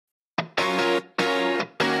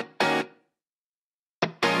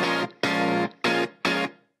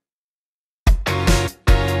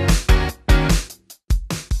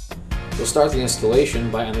You'll start the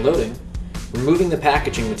installation by unloading, removing the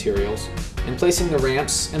packaging materials, and placing the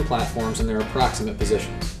ramps and platforms in their approximate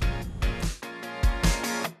positions.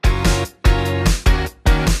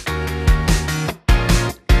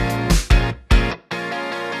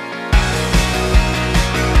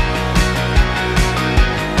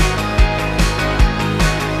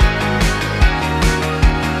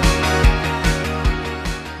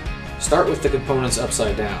 Start with the components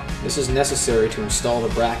upside down. This is necessary to install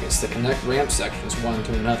the brackets that connect ramp sections one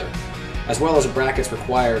to another, as well as brackets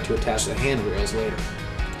required to attach the handrails later.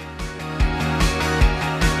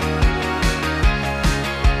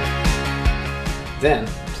 Then,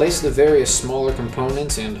 place the various smaller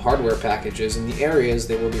components and hardware packages in the areas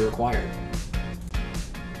they will be required.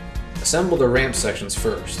 Assemble the ramp sections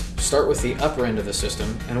first. Start with the upper end of the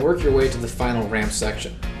system and work your way to the final ramp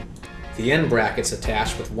section. The end brackets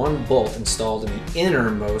attached with one bolt installed in the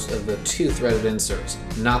innermost of the two threaded inserts,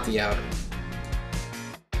 not the outer.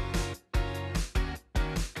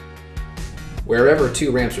 Wherever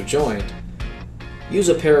two ramps are joined, use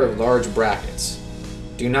a pair of large brackets.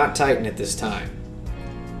 Do not tighten at this time.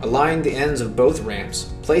 Align the ends of both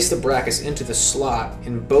ramps, place the brackets into the slot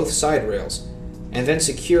in both side rails, and then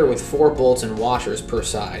secure with 4 bolts and washers per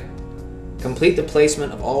side. Complete the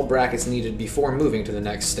placement of all brackets needed before moving to the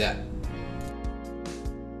next step.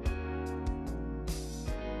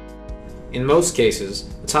 In most cases,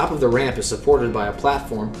 the top of the ramp is supported by a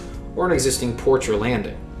platform or an existing porch or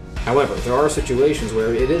landing. However, there are situations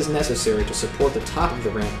where it is necessary to support the top of the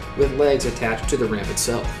ramp with legs attached to the ramp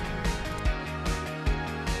itself.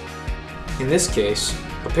 In this case,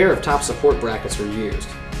 a pair of top support brackets are used.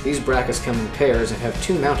 These brackets come in pairs and have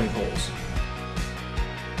 2 mounting holes.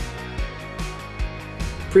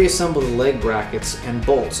 Pre-assemble the leg brackets and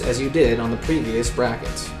bolts as you did on the previous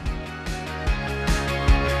brackets.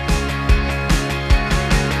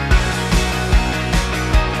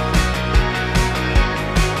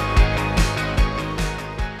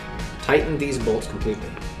 Tighten these bolts completely.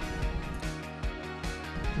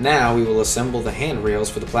 Now we will assemble the handrails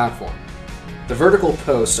for the platform. The vertical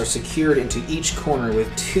posts are secured into each corner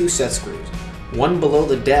with 2 set screws, one below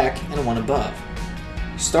the deck and one above.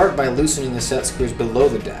 Start by loosening the set screws below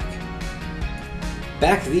the deck.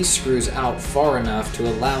 Back these screws out far enough to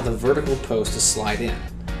allow the vertical post to slide in.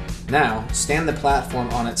 Now, stand the platform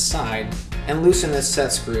on its side and loosen the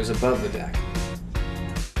set screws above the deck.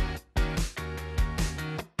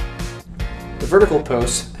 The vertical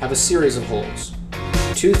posts have a series of holes,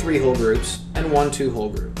 2 3-hole groups and 1 2-hole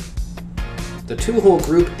group. The 2-hole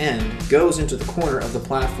group end goes into the corner of the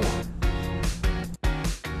platform.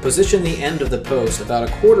 Position the end of the post about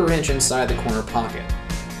a 1/4 inch inside the corner pocket.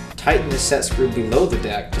 Tighten the set screw below the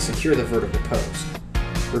deck to secure the vertical post.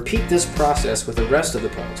 Repeat this process with the rest of the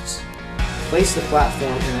posts. Place the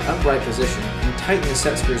platform in an upright position and tighten the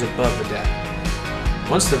set screws above the deck.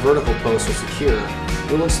 Once the vertical posts are secure,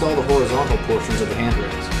 we'll install the horizontal portions of the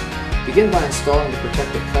handrails. Begin by installing the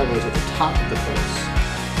protective covers at the top of the posts.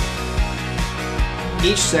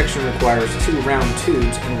 Each section requires 2 round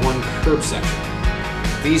tubes and 1 curb section.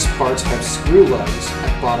 These parts have screw lugs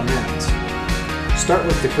at bottom ends. Start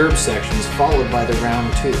with the curb sections followed by the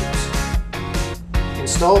round tubes.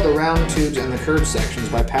 Install the round tubes and the curb sections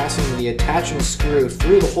by passing the attaching screw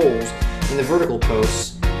through the holes in the vertical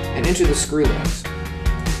posts and into the screw lugs.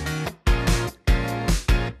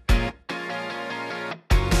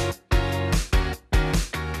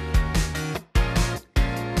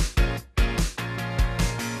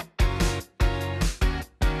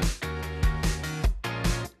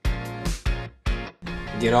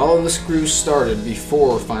 Get all of the screws started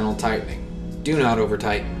before final tightening. Do not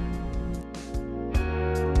over-tighten.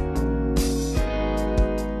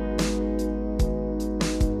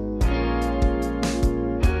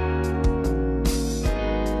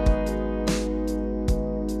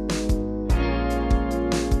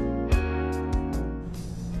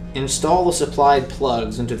 Install the supplied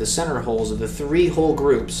plugs into the center holes of the 3-hole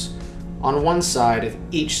groups on one side of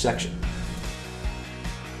each section.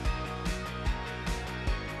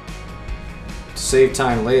 To save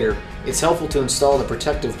time later, it's helpful to install the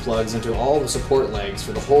protective plugs into all the support legs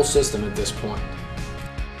for the whole system at this point.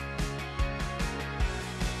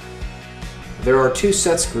 There are 2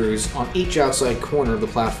 set screws on each outside corner of the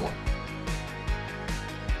platform.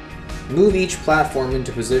 Move each platform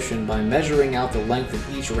into position by measuring out the length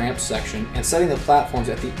of each ramp section and setting the platforms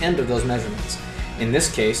at the end of those measurements. In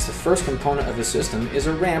this case, the first component of the system is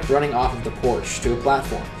a ramp running off of the porch to a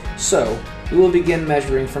platform, so we will begin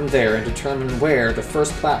measuring from there and determine where the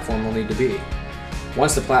first platform will need to be.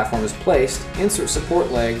 Once the platform is placed, insert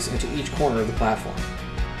support legs into each corner of the platform.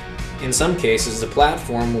 In some cases, the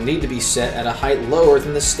platform will need to be set at a height lower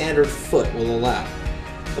than the standard foot will allow.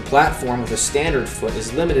 The platform with a standard foot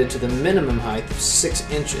is limited to the minimum height of 6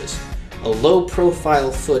 inches. A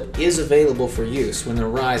low-profile foot is available for use when the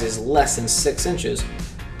rise is less than 6 inches,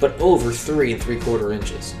 but over 3 3/4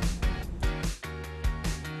 inches.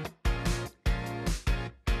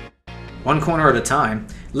 One corner at a time,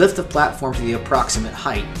 lift the platform to the approximate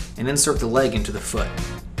height and insert the leg into the foot.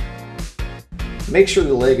 Make sure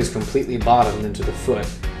the leg is completely bottomed into the foot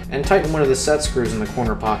and tighten one of the set screws in the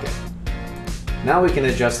corner pocket. Now we can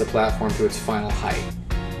adjust the platform to its final height.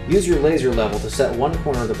 Use your laser level to set one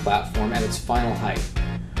corner of the platform at its final height.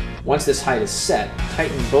 Once this height is set,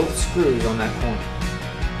 tighten both screws on that corner.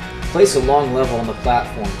 Place a long level on the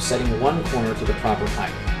platform, setting one corner to the proper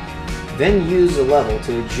height. Then use the level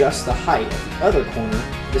to adjust the height of the other corner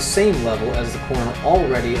to the same level as the corner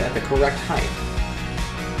already at the correct height.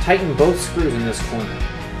 Tighten both screws in this corner.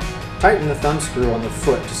 Tighten the thumb screw on the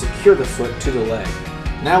foot to secure the foot to the leg.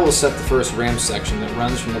 Now we'll set the first ramp section that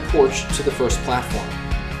runs from the porch to the first platform.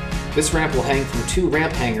 This ramp will hang from 2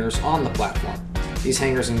 ramp hangers on the platform. These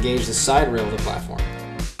hangers engage the side rail of the platform.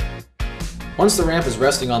 Once the ramp is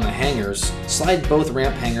resting on the hangers, slide both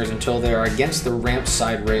ramp hangers until they are against the ramp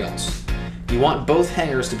side rails. You want both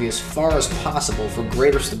hangers to be as far as possible for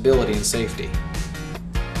greater stability and safety.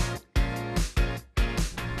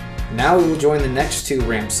 Now we will join the next 2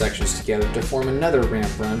 ramp sections together to form another ramp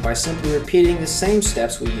run by simply repeating the same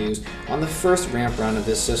steps we used on the first ramp run of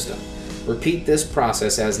this system. Repeat this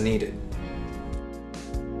process as needed.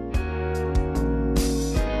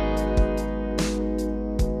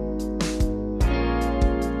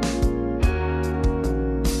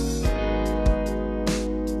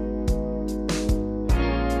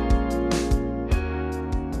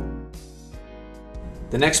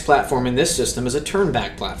 The next platform in this system is a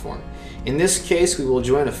turn-back platform. In this case, we will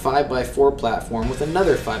join a 5x4 platform with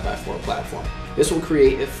another 5x4 platform. This will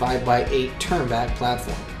create a 5x8 turn-back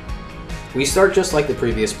platform. We start just like the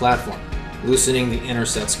previous platform, loosening the inner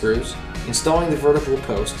set screws, installing the vertical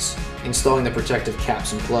posts, installing the protective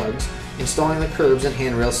caps and plugs, installing the curbs and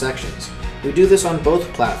handrail sections. We do this on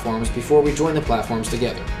both platforms before we join the platforms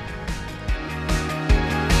together.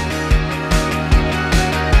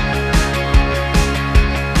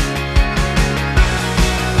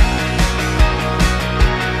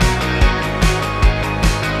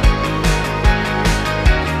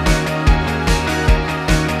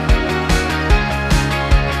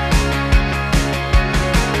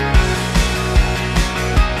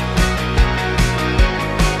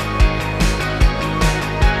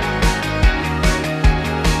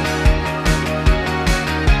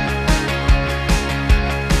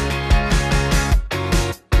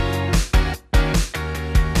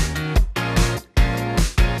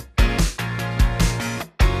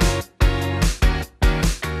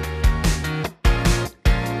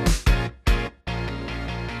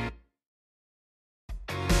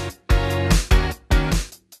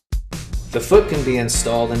 The foot can be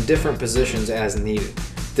installed in different positions as needed.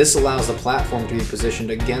 This allows the platform to be positioned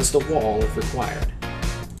against a wall if required.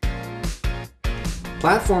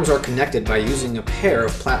 Platforms are connected by using a pair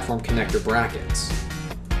of platform connector brackets.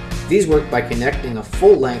 These work by connecting a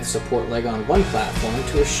full-length support leg on one platform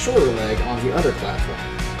to a shorter leg on the other platform.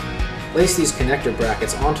 Place these connector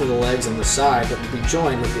brackets onto the legs on the side that will be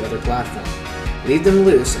joined with the other platform. Leave them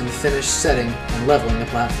loose and finish setting and leveling the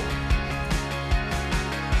platform.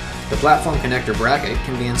 The platform connector bracket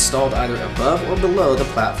can be installed either above or below the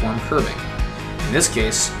platform curbing. In this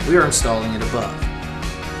case, we are installing it above.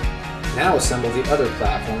 Now assemble the other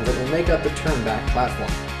platform that will make up the turn-back platform.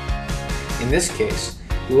 In this case,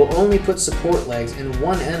 we will only put support legs in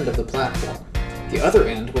one end of the platform. The other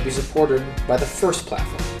end will be supported by the first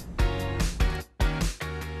platform.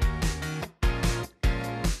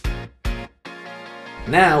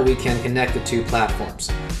 Now we can connect the 2 platforms.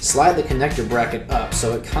 Slide the connector bracket up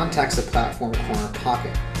so it contacts the platform corner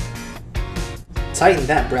pocket. Tighten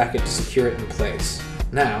that bracket to secure it in place.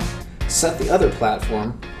 Now, set the other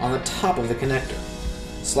platform on the top of the connector.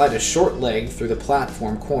 Slide a short leg through the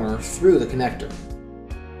platform corner through the connector.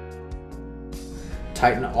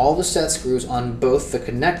 Tighten all the set screws on both the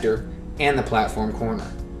connector and the platform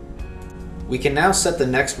corner. We can now set the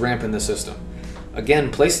next ramp in the system.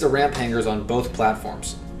 Again, place the ramp hangers on both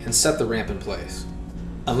platforms and set the ramp in place.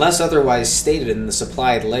 Unless otherwise stated in the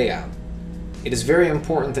supplied layout, it is very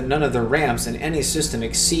important that none of the ramps in any system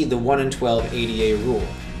exceed the 1 in 12 ADA rule.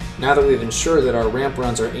 Now that we've ensured that our ramp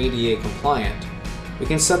runs are ADA compliant, we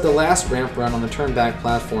can set the last ramp run on the turn-back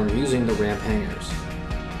platform using the ramp hangers.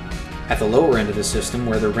 At the lower end of the system,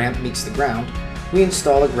 where the ramp meets the ground, we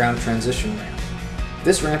install a ground transition ramp.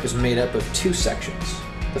 This ramp is made up of two sections.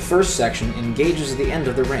 The first section engages the end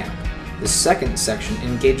of the ramp. The second section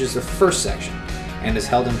engages the first section and is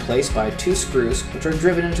held in place by two screws which are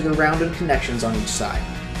driven into the rounded connections on each side.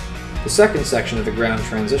 The second section of the ground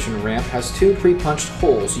transition ramp has two pre-punched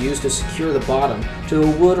holes used to secure the bottom to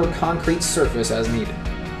a wood or concrete surface as needed.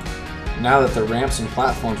 Now that the ramps and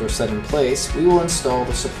platforms are set in place, we will install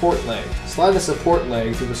the support leg. Slide the support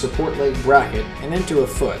leg through the support leg bracket and into a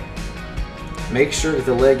foot. Make sure that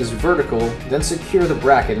the leg is vertical, then secure the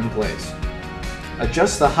bracket in place.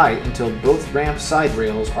 Adjust the height until both ramp side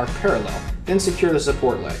rails are parallel, then secure the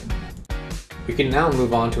support leg. We can now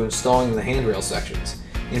move on to installing the handrail sections.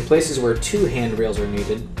 In places where two handrails are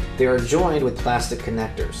needed, they are joined with plastic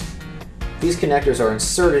connectors. These connectors are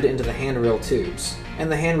inserted into the handrail tubes, and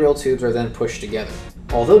the handrail tubes are then pushed together.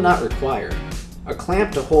 Although not required, a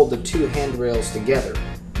clamp to hold the two handrails together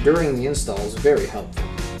during the install is very helpful.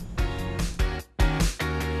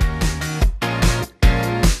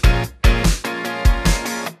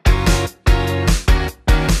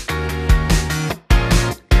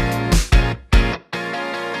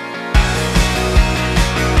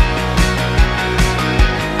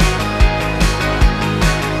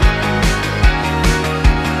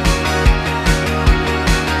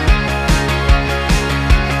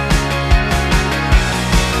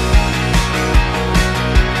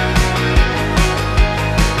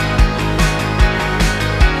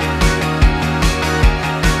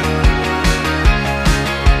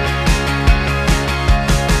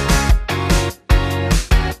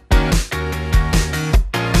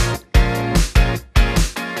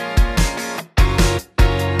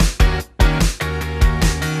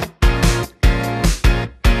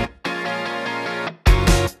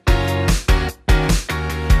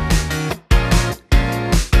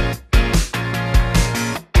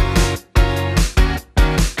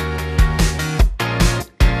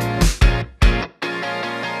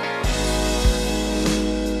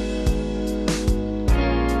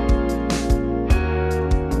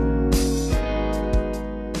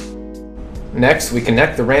 Next, we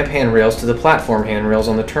connect the ramp handrails to the platform handrails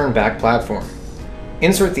on the turn-back platform.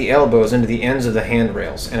 Insert the elbows into the ends of the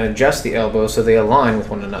handrails and adjust the elbows so they align with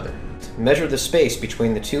one another. Measure the space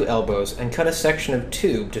between the two elbows and cut a section of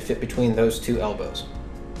tube to fit between those two elbows.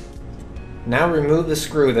 Now remove the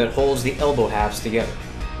screw that holds the elbow halves together.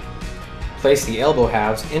 Place the elbow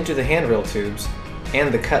halves into the handrail tubes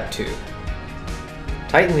and the cut tube.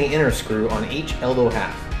 Tighten the inner screw on each elbow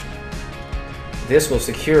half. This will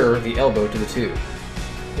secure the elbow to the tube.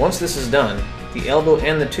 Once this is done, the elbow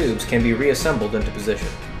and the tubes can be reassembled into position.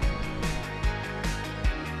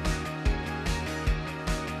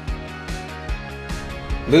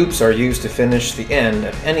 Loops are used to finish the end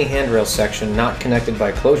of any handrail section not connected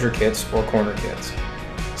by closure kits or corner kits.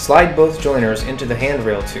 Slide both joiners into the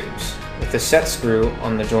handrail tubes, with the set screw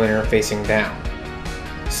on the joiner facing down.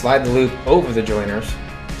 Slide the loop over the joiners,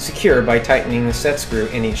 secure by tightening the set screw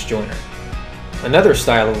in each joiner. Another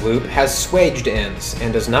style of loop has swaged ends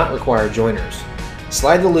and does not require joiners.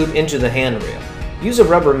 Slide the loop into the handrail. Use a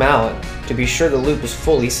rubber mallet to be sure the loop is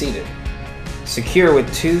fully seated. Secure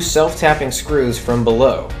with two self-tapping screws from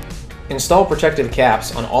below. Install protective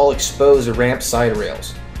caps on all exposed ramp side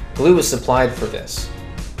rails. Glue is supplied for this.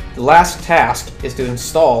 The last task is to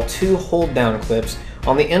install two hold-down clips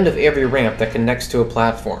on the end of every ramp that connects to a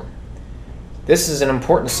platform. This is an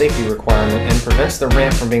important safety requirement and prevents the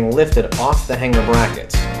ramp from being lifted off the hanger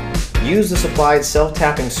brackets. Use the supplied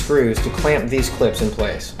self-tapping screws to clamp these clips in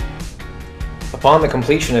place. Upon the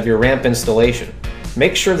completion of your ramp installation,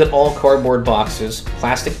 make sure that all cardboard boxes,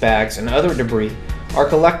 plastic bags, and other debris are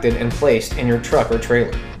collected and placed in your truck or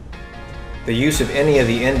trailer. The use of any of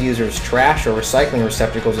the end user's trash or recycling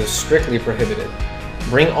receptacles is strictly prohibited.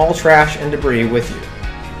 Bring all trash and debris with you.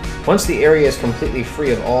 Once the area is completely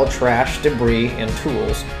free of all trash, debris, and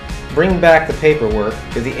tools, bring back the paperwork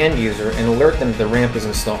to the end user and alert them that the ramp is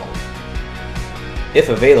installed. If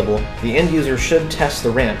available, the end user should test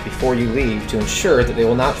the ramp before you leave to ensure that they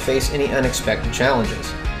will not face any unexpected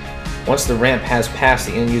challenges. Once the ramp has passed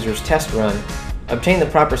the end user's test run, obtain the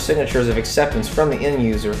proper signatures of acceptance from the end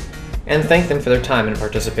user and thank them for their time and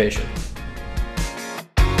participation.